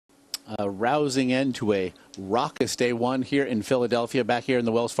Rousing end to a raucous day one here in Philadelphia, back here in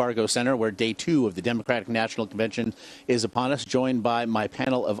the Wells Fargo Center, where day two of the Democratic National Convention is upon us, joined by my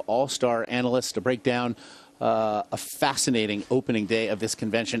panel of all-star analysts to break down a fascinating opening day of this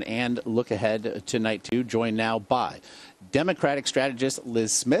convention and look ahead to night two, joined now by Democratic strategist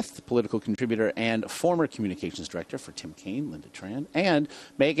Liz Smith, political contributor and former communications director for Tim Kaine, Linda Tran, and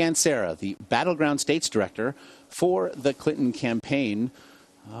Meg Ansara, the Battleground States director for the Clinton campaign,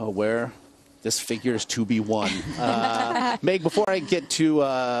 where this figures to be won. Meg, before I get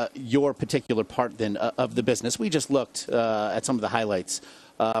to your particular part then of the business, we just looked at some of the highlights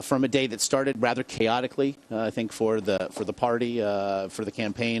from a day that started rather chaotically, I think, for the party, for the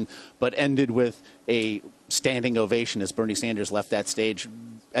campaign, but ended with a standing ovation as Bernie Sanders left that stage.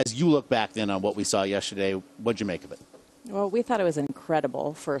 As you look back then on what we saw yesterday, what'd you make of it? Well, we thought it was an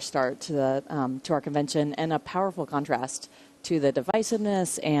incredible first start to the to our convention, and a powerful contrast to the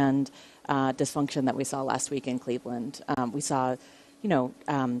divisiveness and dysfunction that we saw last week in Cleveland. We saw,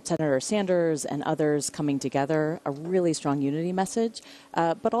 Senator Sanders and others coming together, a really strong unity message,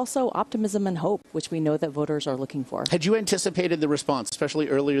 but also optimism and hope, which we know that voters are looking for. Had you anticipated the response, especially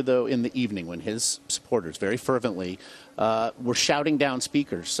earlier, though, in the evening when his supporters very fervently were shouting down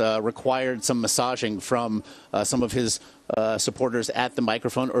speakers, required some massaging from some of his supporters at the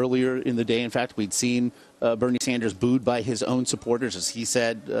microphone? Earlier in the day, in fact, we'd seen Bernie Sanders booed by his own supporters as he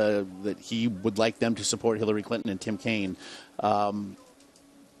said that he would like them to support Hillary Clinton and Tim Kaine.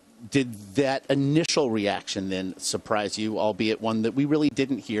 Did that initial reaction then surprise you, albeit one that we really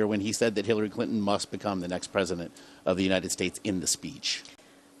didn't hear when he said that Hillary Clinton must become the next president of the United States in the speech?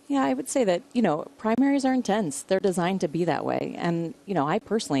 Yeah, I would say that, primaries are intense. They're designed to be that way. And, I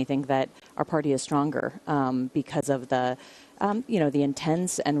personally think that our party is stronger because of the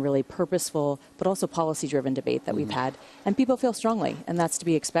intense and really purposeful, but also policy-driven debate that we've had. And people feel strongly, and that's to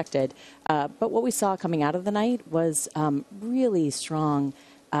be expected. But what we saw coming out of the night was really strong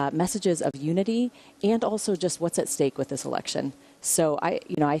messages of unity and also just what's at stake with this election. So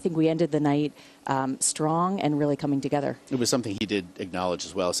I think we ended the night strong and really coming together. It was something he did acknowledge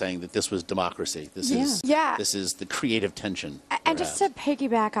as well, saying that this was democracy. This is the creative tension. And just to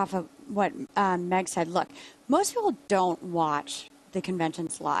piggyback off of what Meg said, look, most people don't watch the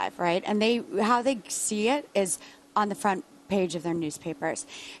conventions live, right? And how they see it is on the front page of their newspapers.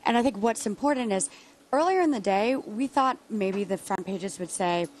 And I think what's important is, earlier in the day, we thought maybe the front pages would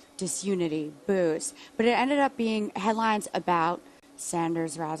say disunity, boos, but it ended up being headlines about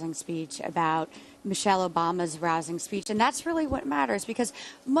Sanders' rousing speech, about Michelle Obama's rousing speech. And that's really what matters, because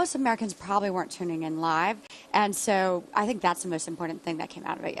most Americans probably weren't tuning in live. And so I think that's the most important thing that came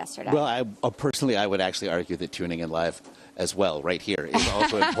out of it yesterday. Well, personally, I would actually argue that tuning in live as well, right here, is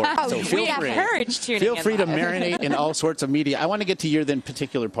also important. So feel free to marinate in all sorts of media. I want to get to your then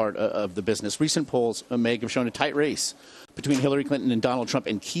particular part of the business. Recent polls, Meg, have shown a tight race between Hillary Clinton and Donald Trump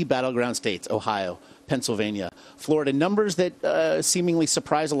in key battleground states, Ohio, Pennsylvania, Florida. Numbers that seemingly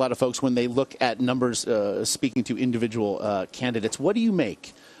surprise a lot of folks when they look at numbers speaking to individual candidates. What do you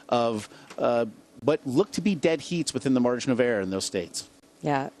make of what look to be dead heats within the margin of error in those states?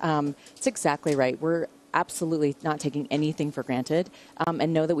 Yeah, it's exactly right. We're absolutely not taking anything for granted,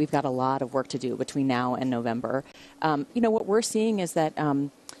 and know that we've got a lot of work to do between now and November. What we're seeing is that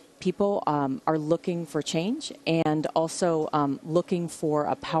people are looking for change and also looking for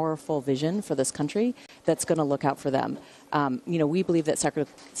a powerful vision for this country that's going to look out for them. We believe that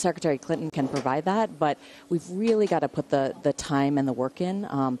Secretary Clinton can provide that, but we've really got to put the time and the work in,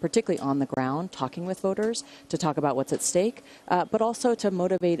 particularly on the ground, talking with voters to talk about what's at stake, but also to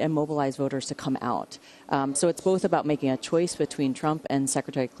motivate and mobilize voters to come out. So it's both about making a choice between Trump and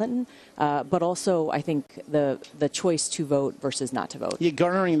Secretary Clinton, but also, I think, the choice to vote versus not to vote. Yeah,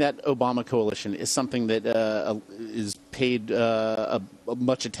 garnering that Obama coalition is something that is paid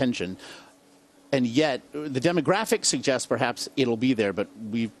much attention. And yet, the demographics suggest perhaps it'll be there, but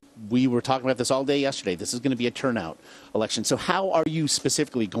we were talking about this all day yesterday. This is going to be a turnout election. So how are you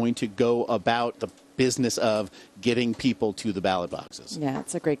specifically going to go about the business of getting people to the ballot boxes? Yeah,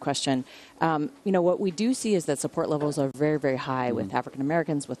 it's a great question. What we do see is that support levels are very, very high with African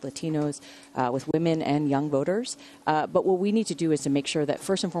Americans, with Latinos, with women and young voters. But what we need to do is to make sure that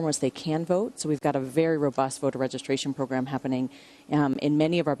first and foremost they can vote. So we've got a very robust voter registration program happening in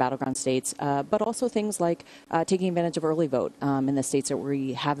many of our battleground states, but also things like taking advantage of early vote in the states that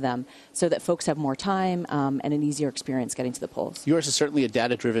we have them, so that folks have more time and an easier experience getting to the polls. Yours is certainly a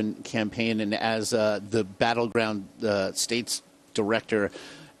data-driven campaign, and as the battleground states director,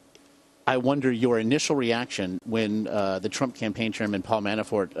 I wonder your initial reaction when the Trump campaign chairman, Paul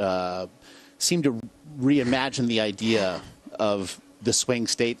Manafort, seemed to reimagine the idea of the swing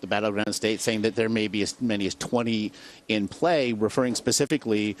state, the battleground state, saying that there may be as many as 20 in play, referring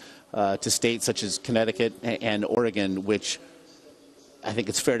specifically to states such as Connecticut and Oregon, which I think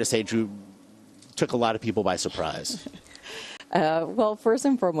it's fair to say, Drew, took a lot of people by surprise. Well, first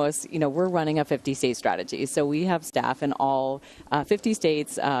and foremost, we're running a 50-state strategy. So we have staff in all 50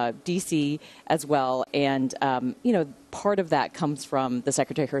 states, D.C. as well. And, part of that comes from the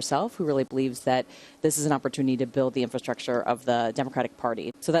secretary herself, who really believes that this is an opportunity to build the infrastructure of the Democratic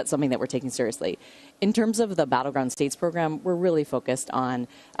Party. So that's something that we're taking seriously. In terms of the Battleground States program, we're really focused on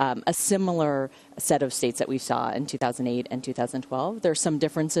a similar set of states that we saw in 2008 and 2012. There's some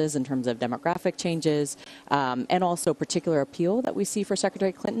differences in terms of demographic changes and also particular appeal that we see for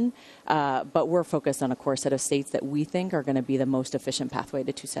Secretary Clinton. But we're focused on a core set of states that we think are going to be the most efficient pathway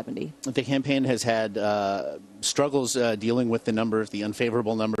to 270. The campaign has had struggles dealing with the numbers, the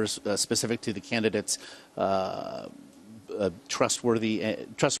unfavorable numbers specific to the candidates'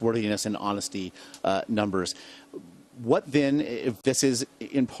 trustworthiness and honesty numbers. What then, if this is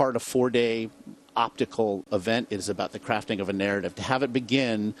in part a 4-day optical event, it is about the crafting of a narrative, to have it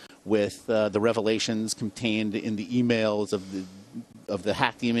begin with the revelations contained in the emails of the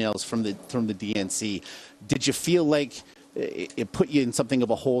hacked emails from the DNC. Did you feel like it put you in something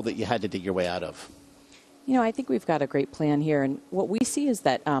of a hole that you had to dig your way out of? I think we've got a great plan here. And what we see is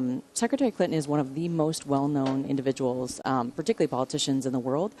that Secretary Clinton is one of the most well-known individuals, particularly politicians in the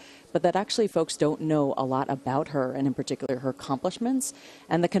world, but that actually folks don't know a lot about her, and in particular her accomplishments.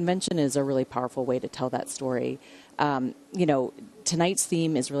 And the convention is a really powerful way to tell that story. Tonight's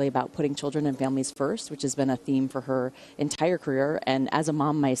theme is really about putting children and families first, which has been a theme for her entire career. And as a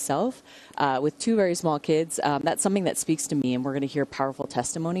mom myself, with 2 very small kids, that's something that speaks to me. And we're going to hear powerful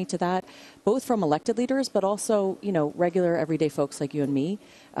testimony to that, both from elected leaders, but also, regular everyday folks like you and me,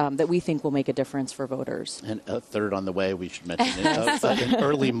 that we think will make a difference for voters. And a third on the way, we should mention it. An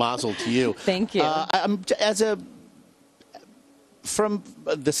early mazel to you. Thank you. From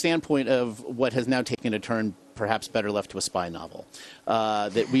the standpoint of what has now taken a turn perhaps better left to a spy novel,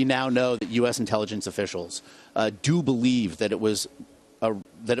 that we now know that U.S. intelligence officials do believe that it was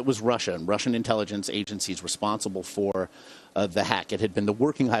Russia and Russian intelligence agencies responsible for the hack. It had been the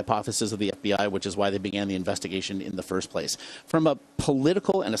working hypothesis of the FBI, which is why they began the investigation in the first place. From a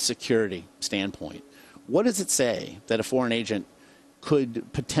political and a security standpoint, what does it say that a foreign agent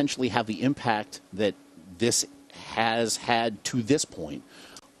could potentially have the impact that this has had to this point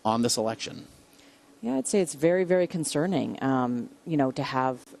on this election? Yeah, I'd say it's very, very concerning, to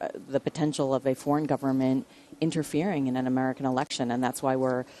have the potential of a foreign government interfering in an American election. And that's why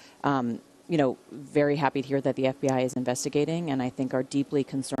we're, very happy to hear that the FBI is investigating, and I think are deeply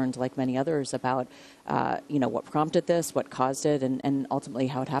concerned, like many others, about, what prompted this, what caused it, and ultimately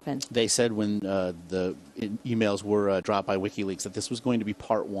how it happened. They said when the emails were dropped by WikiLeaks that this was going to be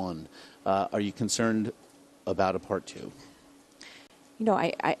part 1. Are you concerned about a part 2?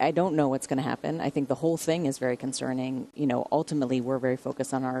 I don't know what's going to happen. I think the whole thing is very concerning. Ultimately, we're very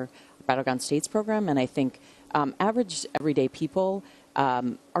focused on our Battleground States program, and I think average, everyday people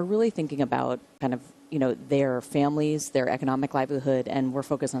are really thinking about kind of, their families, their economic livelihood, and we're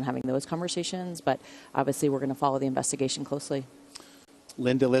focused on having those conversations. But obviously, we're going to follow the investigation closely.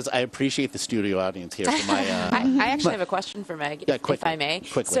 Linda, Liz, I appreciate the studio audience here. For my, I actually have a question for Meg, if I may.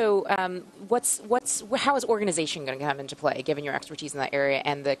 Quickly. So, how is organization going to come into play, given your expertise in that area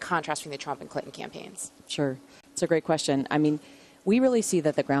and the contrast between the Trump and Clinton campaigns? Sure, it's a great question. I mean, we really see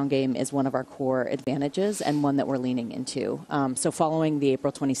that the ground game is one of our core advantages and one that we're leaning into. So following the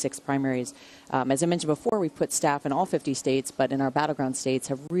April 26th primaries, as I mentioned before, we've put staff in all 50 states, but in our battleground states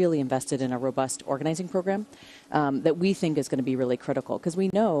have really invested in a robust organizing program that we think is going to be really critical, because we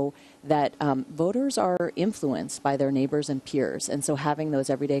know that voters are influenced by their neighbors and peers. And so having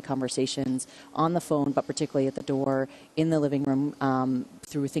those everyday conversations on the phone, but particularly at the door, in the living room,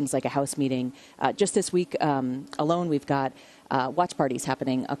 through things like a house meeting. Just this week alone, we've got watch parties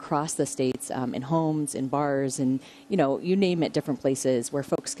happening across the states, in homes, in bars, and you name it, different places where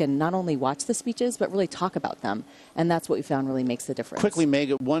folks can not only watch the speeches but really talk about them, and that's what we found really makes the difference. Quickly,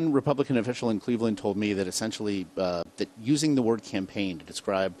 Meg, one Republican official in Cleveland told me that essentially that using the word campaign to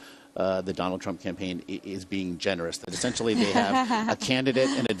describe the Donald Trump campaign is being generous, that essentially they have a candidate,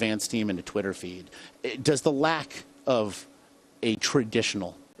 an advance team, and a Twitter feed. Does the lack of a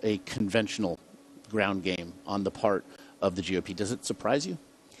conventional ground game on the part of the GOP, does it surprise you?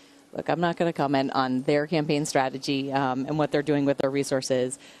 Look, I'm not going to comment on their campaign strategy and what they're doing with their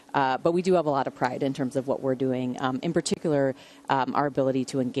resources, but we do have a lot of pride in terms of what we're doing. In particular, our ability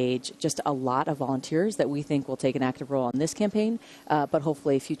to engage just a lot of volunteers that we think will take an active role in this campaign, but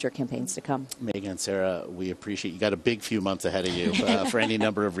hopefully future campaigns to come. Megan and Sarah, we appreciate you. Got a big few months ahead of you for any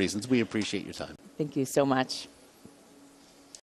number of reasons. We appreciate your time. Thank you so much.